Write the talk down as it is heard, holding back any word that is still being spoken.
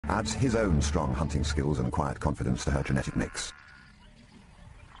adds his own strong hunting skills and quiet confidence to her genetic mix.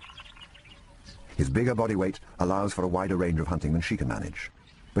 His bigger body weight allows for a wider range of hunting than she can manage.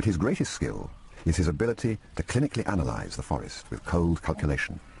 But his greatest skill is his ability to clinically analyze the forest with cold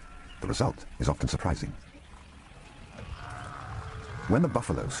calculation. The result is often surprising. When the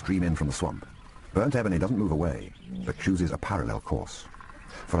buffalo stream in from the swamp, Burnt Ebony doesn't move away, but chooses a parallel course.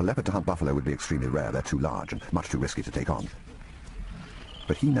 For a leopard to hunt buffalo would be extremely rare. They're too large and much too risky to take on.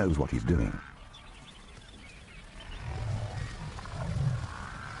 But he knows what he's doing.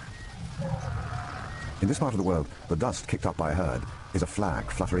 In this part of the world, the dust kicked up by a herd is a flag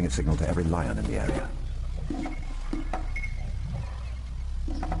fluttering its signal to every lion in the area.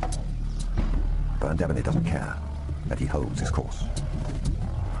 Burnt Ebony doesn't care, and he holds his course.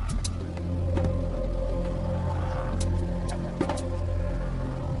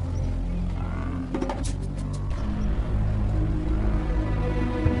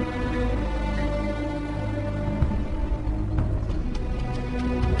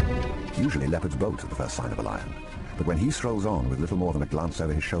 Usually leopards bolt at the first sign of a lion, but when he strolls on with little more than a glance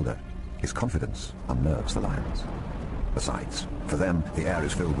over his shoulder, his confidence unnerves the lions. Besides, for them, the air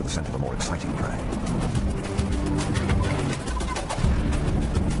is filled with the scent of a more exciting prey.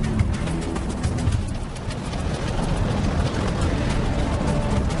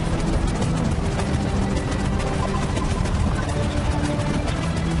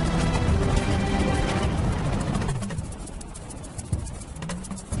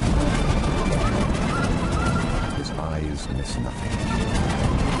 Miss nothing.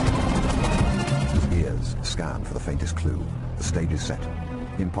 His ears scan for the faintest clue. The stage is set.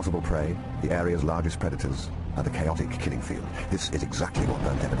 Impossible prey, the area's largest predators, and a chaotic killing field. This is exactly what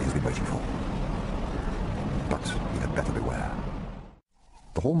Burnt Ebony has been waiting for. But he had better beware.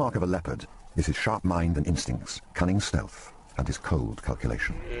 The hallmark of a leopard is his sharp mind and instincts, cunning stealth, and his cold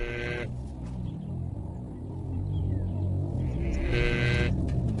calculation.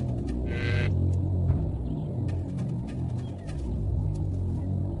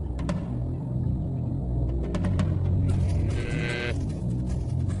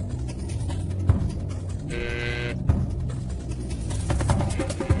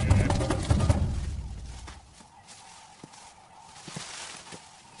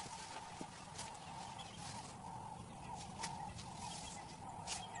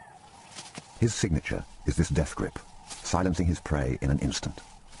 His signature is this death grip, silencing his prey in an instant.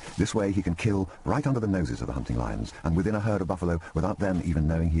 This way he can kill right under the noses of the hunting lions and within a herd of buffalo without them even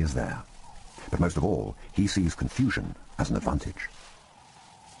knowing he is there. But most of all, he sees confusion as an advantage.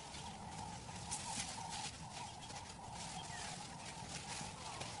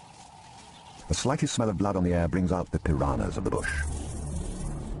 The slightest smell of blood on the air brings out the piranhas of the bush.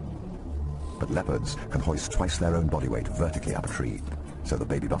 But leopards can hoist twice their own body weight vertically up a tree, so the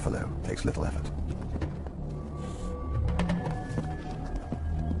baby buffalo takes little effort.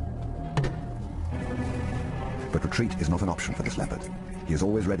 But retreat is not an option for this leopard. He is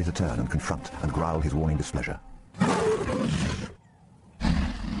always ready to turn and confront and growl his warning displeasure.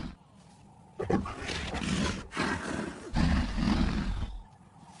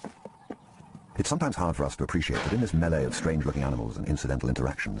 It's sometimes hard for us to appreciate that in this melee of strange-looking animals and incidental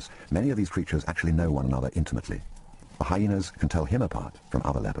interactions, many of these creatures actually know one another intimately. The hyenas can tell him apart from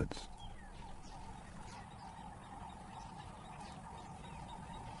other leopards.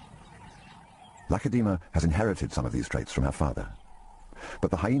 Lacedaemon has inherited some of these traits from her father. But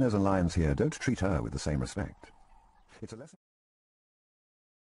the hyenas and lions here don't treat her with the same respect. It's a lesson